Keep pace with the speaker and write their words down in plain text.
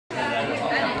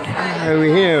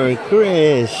We're here with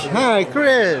Chris. Hi,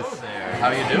 Chris.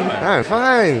 How you doing? I'm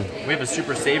fine. We have a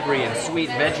super savory and sweet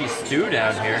veggie stew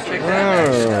down here. Check Oh.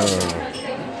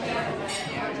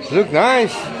 that Look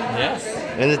nice. Yes.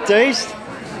 And the taste?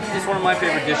 It's one of my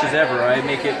favorite dishes ever. I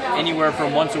make it anywhere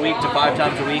from once a week to 5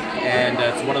 times a week, and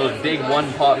it's one of those big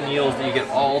one-pot meals that you get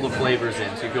all the flavors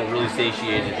in, so you feel really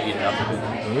satiated if you eat enough of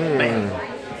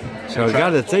it. So you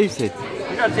gotta taste it.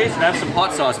 You gotta taste it and have some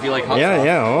hot sauce if you like hot sauce.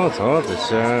 Yeah, hot.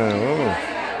 It's,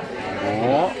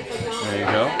 Oh, there you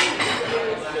go.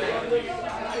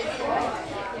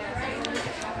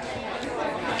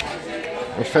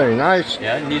 It's very nice.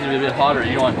 Yeah, it needs to be a bit hotter.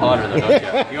 You don't want hotter though, don't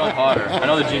you? You want hotter. I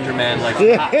know the ginger man likes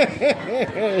it hot.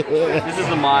 This is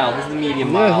the mild. This is the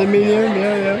medium mild. Yes, the medium,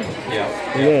 yeah. Yeah.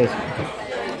 Yes.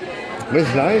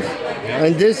 It's nice. Yeah.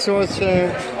 And this was...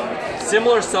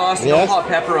 Similar sauce, yes. no hot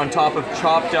pepper on top of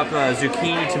chopped up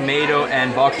zucchini, tomato,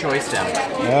 and bok choy stem.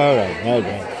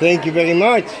 Alright. Thank you very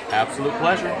much. Absolute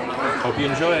pleasure. Hope you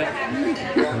enjoy it.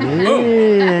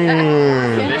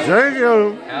 Thank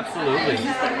you. Absolutely.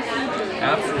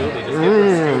 Just give it a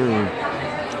scoop.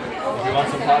 If you want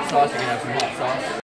some hot sauce, you can have some hot sauce.